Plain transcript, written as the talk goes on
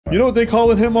You know what they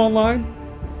calling him online?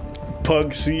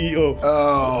 Pug CEO.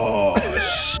 Oh,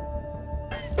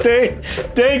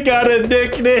 They got a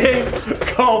nickname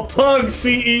called Pug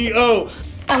CEO.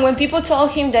 And when people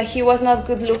told him that he was not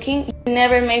good looking, he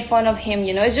never made fun of him,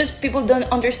 you know? It's just people don't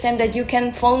understand that you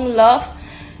can fall in love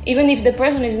even if the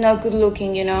person is not good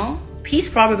looking, you know? He's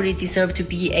probably deserved to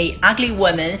be an ugly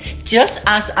woman just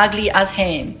as ugly as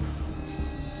him.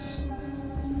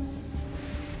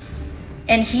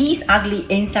 And he's ugly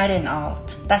inside and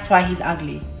out. That's why he's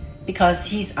ugly. Because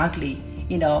he's ugly,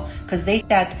 you know? Because they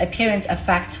said appearance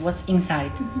affects what's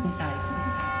inside.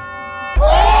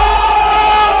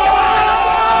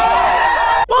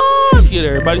 What's good,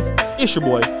 everybody? It's your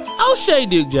boy, O'Shea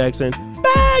Dick Jackson,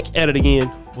 back at it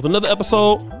again with another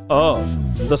episode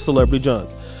of The Celebrity Junk.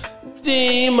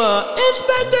 Dima,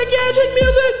 Inspector Gadget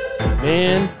music!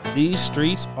 Man, these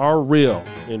streets are real,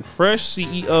 and Fresh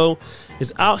CEO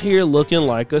is out here looking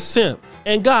like a simp.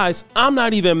 And guys, I'm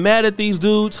not even mad at these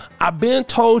dudes. I've been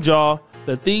told y'all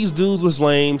that these dudes was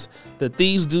lames, that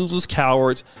these dudes was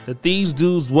cowards, that these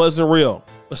dudes wasn't real.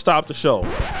 But stop the show.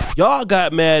 Y'all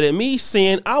got mad at me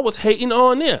saying I was hating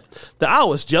on them, that I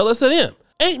was jealous of them.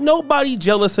 Ain't nobody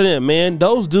jealous of them, man.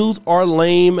 Those dudes are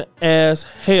lame as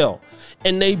hell.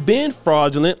 And they been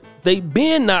fraudulent, they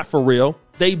been not for real,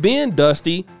 they been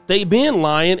dusty, they been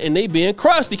lying, and they been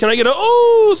crusty. Can I get a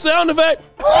ooh sound effect?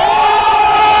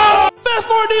 Fast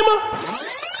forward,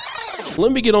 Dima.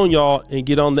 Let me get on y'all and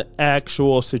get on the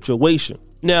actual situation.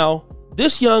 Now,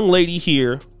 this young lady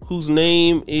here, whose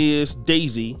name is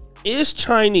Daisy, is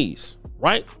Chinese,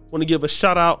 right? Want to give a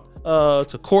shout out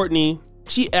to Courtney.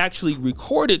 She actually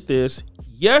recorded this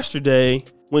yesterday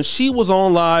when she was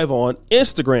on live on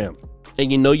Instagram.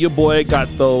 And you know your boy got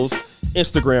those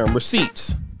Instagram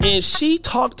receipts. And she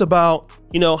talked about,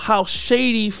 you know, how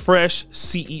shady Fresh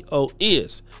CEO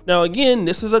is. Now, again,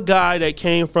 this is a guy that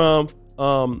came from,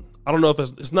 I don't know if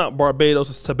it's not Barbados,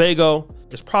 it's Tobago.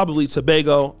 It's probably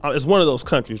Tobago. It's one of those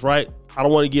countries, right? I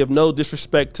don't want to give no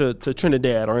disrespect to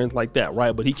Trinidad or anything like that,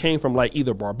 right? But he came from like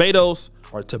either Barbados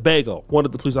or Tobago. One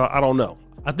of the places, I don't know.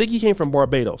 I think he came from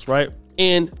Barbados, right?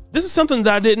 And this is something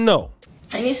that I didn't know.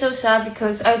 And it's so sad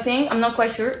because I think, I'm not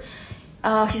quite sure,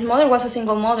 his mother was a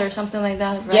single mother, something like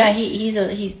that, right? Yeah,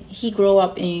 he grew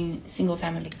up in single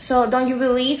family. So don't you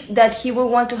believe that he would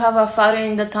want to have a father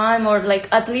in the time, or like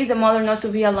at least the mother not to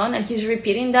be alone, and he's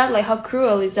repeating that? Like, how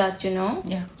cruel is that, you know?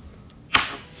 Yeah.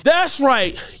 That's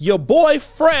right. Your boy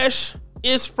Fresh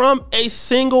is from a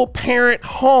single parent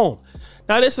home.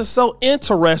 Now this is so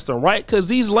interesting, right? Because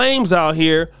these lames out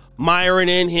here miring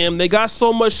in him, they got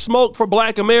so much smoke for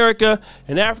Black America,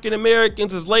 and African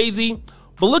Americans is lazy.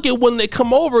 But look at when they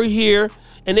come over here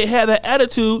and they have that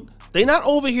attitude, they not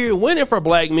over here winning for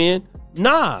Black men.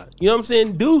 Nah, you know what I'm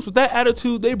saying? Dudes with that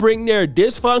attitude, they bring their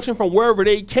dysfunction from wherever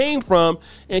they came from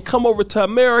and come over to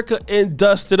America and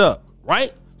dust it up,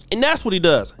 right? And that's what he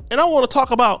does. And I want to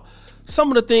talk about some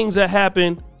of the things that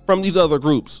happen from these other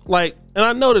groups. Like, and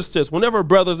I noticed this, whenever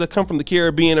brothers that come from the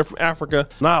Caribbean or from Africa,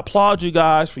 and I applaud you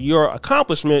guys for your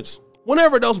accomplishments,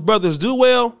 whenever those brothers do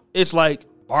well, it's like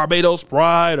Barbados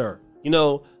pride or, you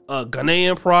know,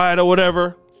 Ghanaian pride or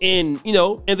whatever. And, you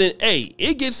know, and then, hey,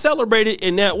 it gets celebrated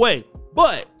in that way.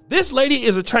 But this lady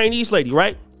is a Chinese lady,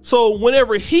 right? So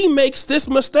whenever he makes this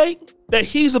mistake that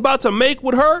he's about to make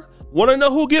with her, want to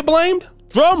know who get blamed?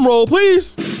 Drum roll,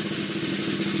 please.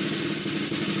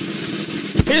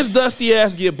 His dusty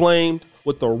ass get blamed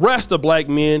with the rest of Black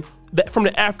men that from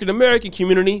the African American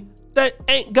community that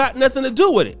ain't got nothing to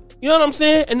do with it. You know what I'm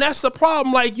saying? And that's the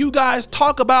problem. Like, you guys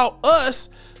talk about us,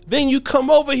 then you come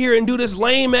over here and do this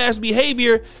lame ass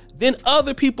behavior. Then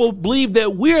other people believe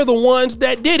that we're the ones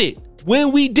that did it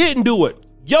when we didn't do it.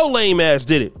 Yo lame ass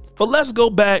did it. But let's go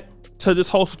back to this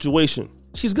whole situation.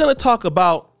 She's gonna talk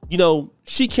about, you know,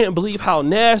 she can't believe how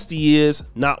nasty he is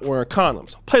not wearing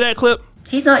condoms. Play that clip.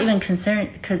 He's not even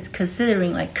concerned,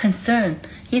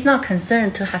 He's not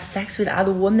concerned to have sex with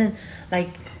other women, like,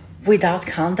 without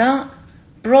condom.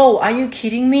 Bro, are you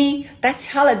kidding me? That's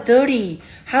hella dirty.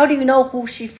 How do you know who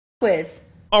she f with?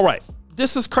 All right,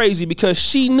 this is crazy because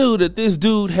she knew that this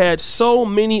dude had so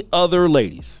many other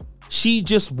ladies. She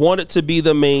just wanted to be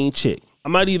the main chick.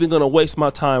 I'm not even gonna waste my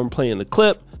time playing the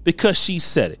clip because she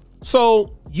said it.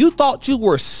 So you thought you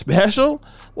were special?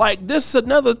 Like, this is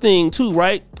another thing too,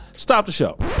 right? Stop the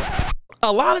show.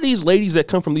 A lot of these ladies that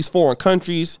come from these foreign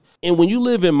countries, and when you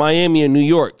live in Miami and New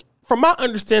York, from my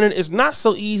understanding, it's not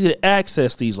so easy to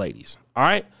access these ladies, all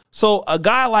right? So a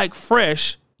guy like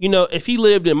Fresh, you know, if he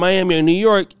lived in Miami or New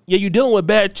York, yeah, you're dealing with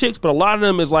bad chicks, but a lot of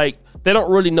them is like, they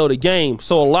don't really know the game.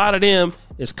 So a lot of them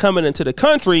is coming into the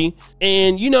country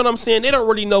and you know what I'm saying? They don't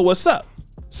really know what's up.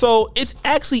 So it's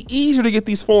actually easier to get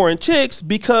these foreign chicks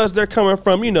because they're coming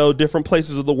from, you know, different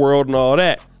places of the world and all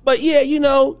that. But yeah, you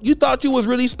know, you thought you was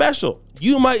really special.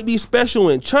 You might be special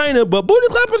in China, but booty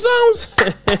clapping songs?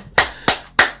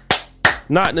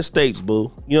 Not in the States,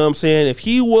 boo. You know what I'm saying? If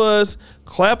he was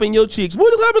clapping your cheeks,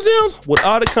 booty clapping sounds,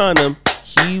 without a condom,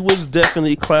 he was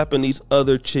definitely clapping these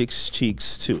other chicks'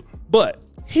 cheeks too. But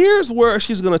here's where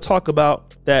she's gonna talk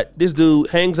about that this dude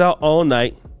hangs out all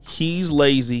night. He's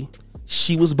lazy.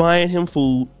 She was buying him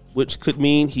food, which could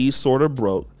mean he's sort of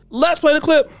broke. Let's play the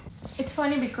clip. It's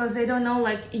funny because they don't know,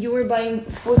 like, you were buying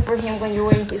food for him when you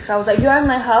were in his house. Like, you are in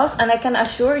my house, and I can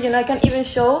assure, you know, I can even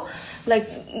show, like,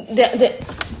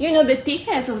 the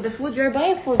tickets of the food. You're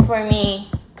buying food for me.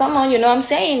 Come on, you know, I'm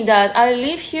saying that. I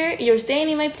live here, you're staying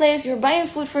in my place, you're buying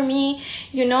food for me,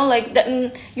 you know, like,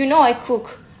 that. You know I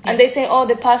cook. And they say, oh,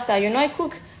 the pasta, you know I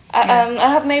cook. I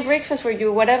have made breakfast for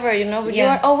you, whatever, you know, but you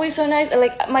are always so nice.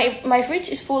 Like, my fridge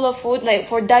is full of food, like,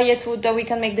 for diet food that we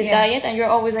can make the diet, and you're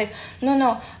always like,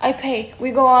 no, I pay.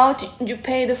 We go out, you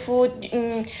pay the food,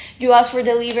 you ask for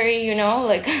delivery, you know,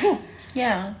 like.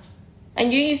 Yeah.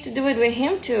 And you used to do it with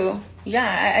him too.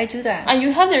 Yeah, I do that. And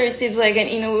you have the receipts, like,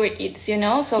 in Uber Eats, you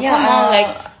know, so come on,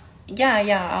 like.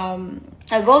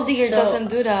 A gold digger doesn't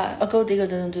do that. A gold digger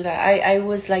doesn't do that. I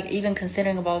was like even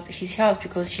considering about his health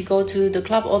because he go to the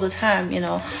club all the time, you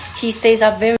know. He stays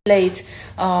up very late.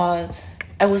 I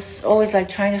was always like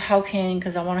trying to help him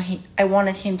because I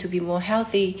wanted him to be more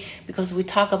healthy because we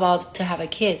talk about to have a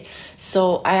kid.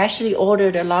 So I actually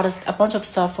ordered a bunch of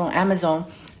stuff from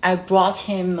Amazon. I brought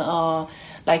him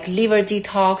like liver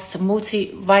detox,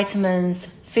 multivitamins,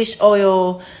 fish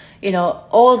oil, you know,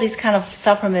 all these kind of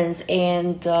supplements,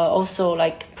 and also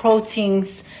like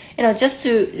proteins, you know,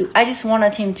 I just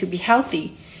wanted him to be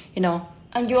healthy, you know.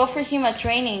 And you offer him a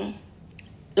training.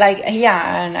 Like,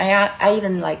 yeah, and I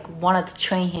even like wanted to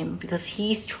train him because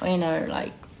he's trainer,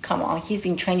 like, come on, he's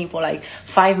been training for like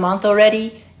 5 months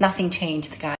already. Nothing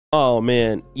changed, guys. Oh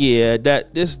man, yeah,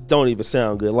 this don't even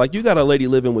sound good. Like, you got a lady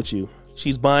living with you.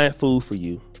 She's buying food for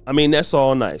you. I mean, that's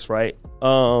all nice, right?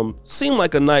 Seem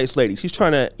like a nice lady. She's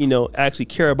trying to, you know, actually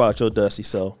care about your dusty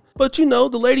self. But, you know,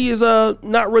 the lady is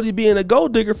not really being a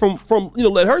gold digger from you know,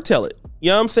 let her tell it.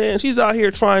 You know what I'm saying? She's out here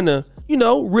trying to, you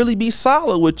know, really be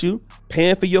solid with you,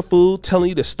 paying for your food, telling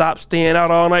you to stop staying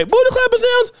out all night. Booty clapping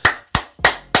sounds.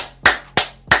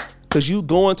 Cause you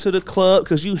going to the club,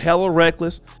 cause you hella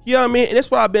reckless. You know what I mean? And that's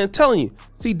what I've been telling you.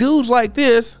 See, dudes like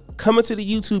this coming to the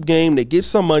YouTube game, they get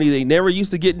some money, they never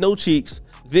used to get no cheeks.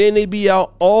 Then they be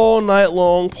out all night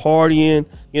long partying,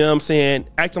 you know what I'm saying,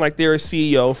 acting like they're a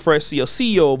CEO, fresh CEO.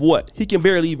 CEO of what? He can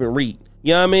barely even read.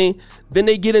 You know what I mean? Then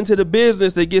they get into the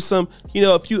business, they get some, you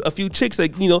know, a few chicks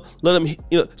that, you know, let them,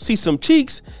 you know, see some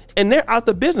cheeks, and they're out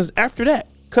the business after that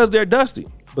because they're dusty.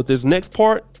 But this next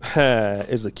part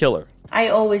is a killer. I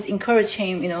always encourage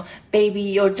him, you know, baby,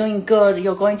 you're doing good,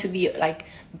 you're going to be like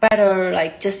better,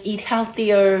 like just eat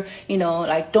healthier, you know,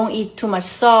 like don't eat too much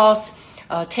sauce.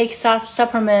 Take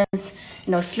supplements,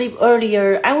 you know, sleep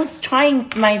earlier. I was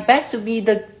trying my best to be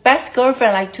the best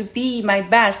girlfriend, like to be my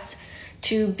best,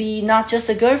 to be not just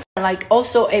a girlfriend, like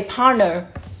also a partner.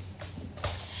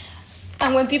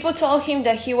 And when people told him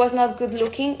that he was not good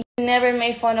looking, you never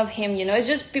made fun of him, you know. It's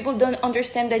just people don't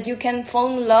understand that you can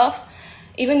fall in love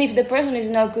even if the person is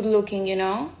not good looking, you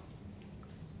know.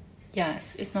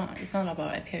 Yes, it's not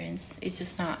about appearance. It's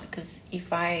just not, because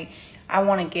if I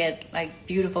want to get like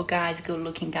beautiful guys, good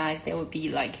looking guys, there would be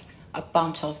like a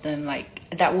bunch of them. Like,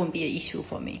 that wouldn't be an issue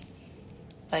for me.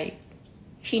 Like,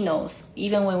 he knows.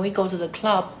 Even when we go to the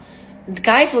club, the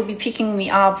guys will be picking me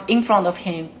up in front of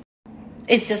him.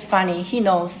 It's just funny. He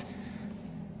knows.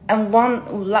 And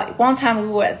one time we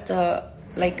were at the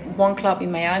one club in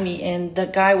Miami, and the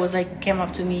guy was like, came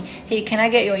up to me, hey, can I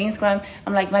get your Instagram?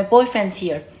 I'm like, my boyfriend's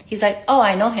here. He's like, oh,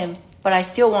 I know him, but I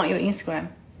still want your Instagram.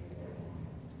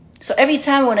 So every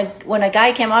time when a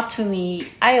guy came up to me,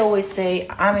 I always say,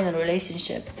 I'm in a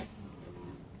relationship.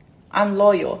 I'm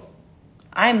loyal.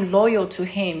 I'm loyal to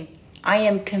him. I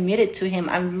am committed to him.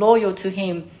 I'm loyal to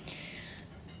him.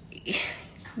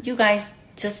 You guys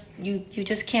you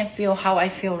just can't feel how I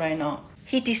feel right now.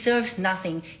 He deserves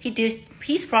nothing.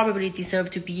 He's probably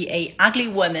deserved to be a ugly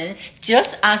woman,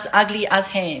 just as ugly as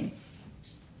him.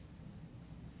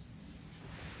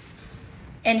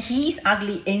 And he's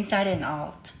ugly inside and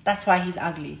out. That's why he's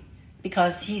ugly.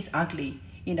 Because he's ugly,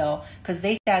 you know. Because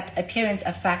they said appearance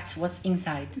affects what's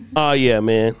inside. Oh yeah,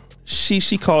 man.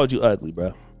 She called you ugly,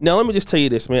 bro. Now let me just tell you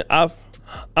this, man. I've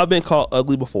been called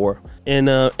ugly before, and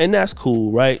that's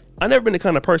cool, right? I've never been the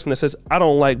kind of person that says I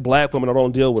don't like black women, I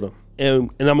don't deal with them,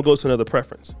 and I'm gonna go to another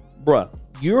preference. Bruh,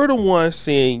 you're the one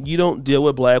saying you don't deal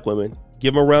with black women.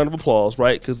 Give him a round of applause,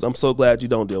 right? Because I'm so glad you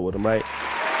don't deal with him, right?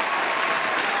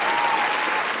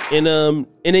 And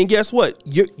then guess what?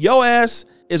 Your ass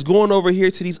is going over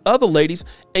here to these other ladies,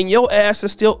 and your ass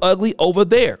is still ugly over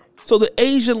there. So the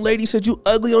Asian lady said you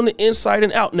ugly on the inside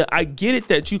and out. Now, I get it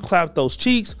that you clapped those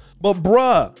cheeks, but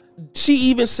bruh, she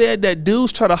even said that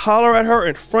dudes try to holler at her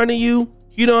in front of you.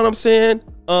 You know what I'm saying?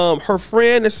 Her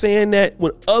friend is saying that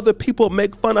when other people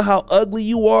make fun of how ugly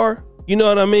you are, you know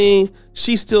what I mean?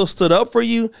 She still stood up for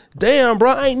you. Damn,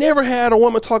 bro, I ain't never had a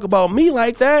woman talk about me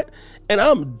like that. And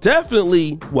I'm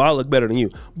definitely, well, I look better than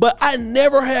you, but I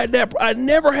never had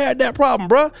that problem,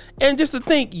 bro. And just to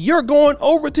think, you're going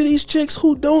over to these chicks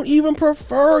who don't even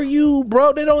prefer you,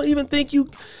 bro. They don't even think you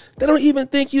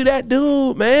that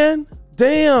dude, man.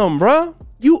 Damn, bro.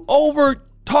 You over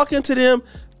talking to them.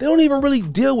 They don't even really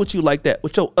deal with you like that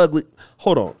with your ugly,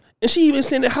 hold on. And she even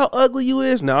saying that how ugly you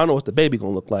is. Now I know what the baby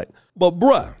gonna look like. But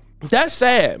bruh, that's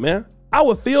sad, man. I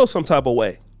would feel some type of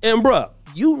way. And bruh,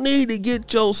 you need to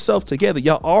get yourself together.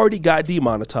 Y'all already got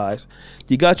demonetized.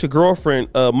 You got your girlfriend,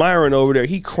 Myron over there.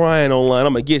 He crying online.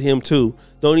 I'm gonna get him too.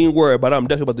 Don't even worry about it. I'm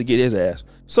definitely about to get his ass.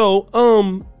 So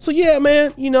yeah,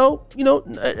 man,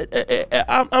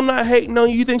 I'm not hating on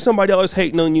you. You think somebody else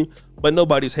hating on you, but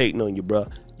nobody's hating on you, bruh.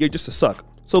 You're just a sucker.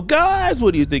 So guys,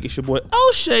 what do you think? It's your boy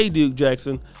O'Shea Duke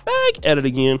Jackson back at it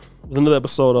again with another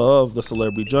episode of The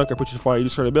Celebrity Junk. I put you fire. You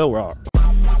just heard the bell. We're out.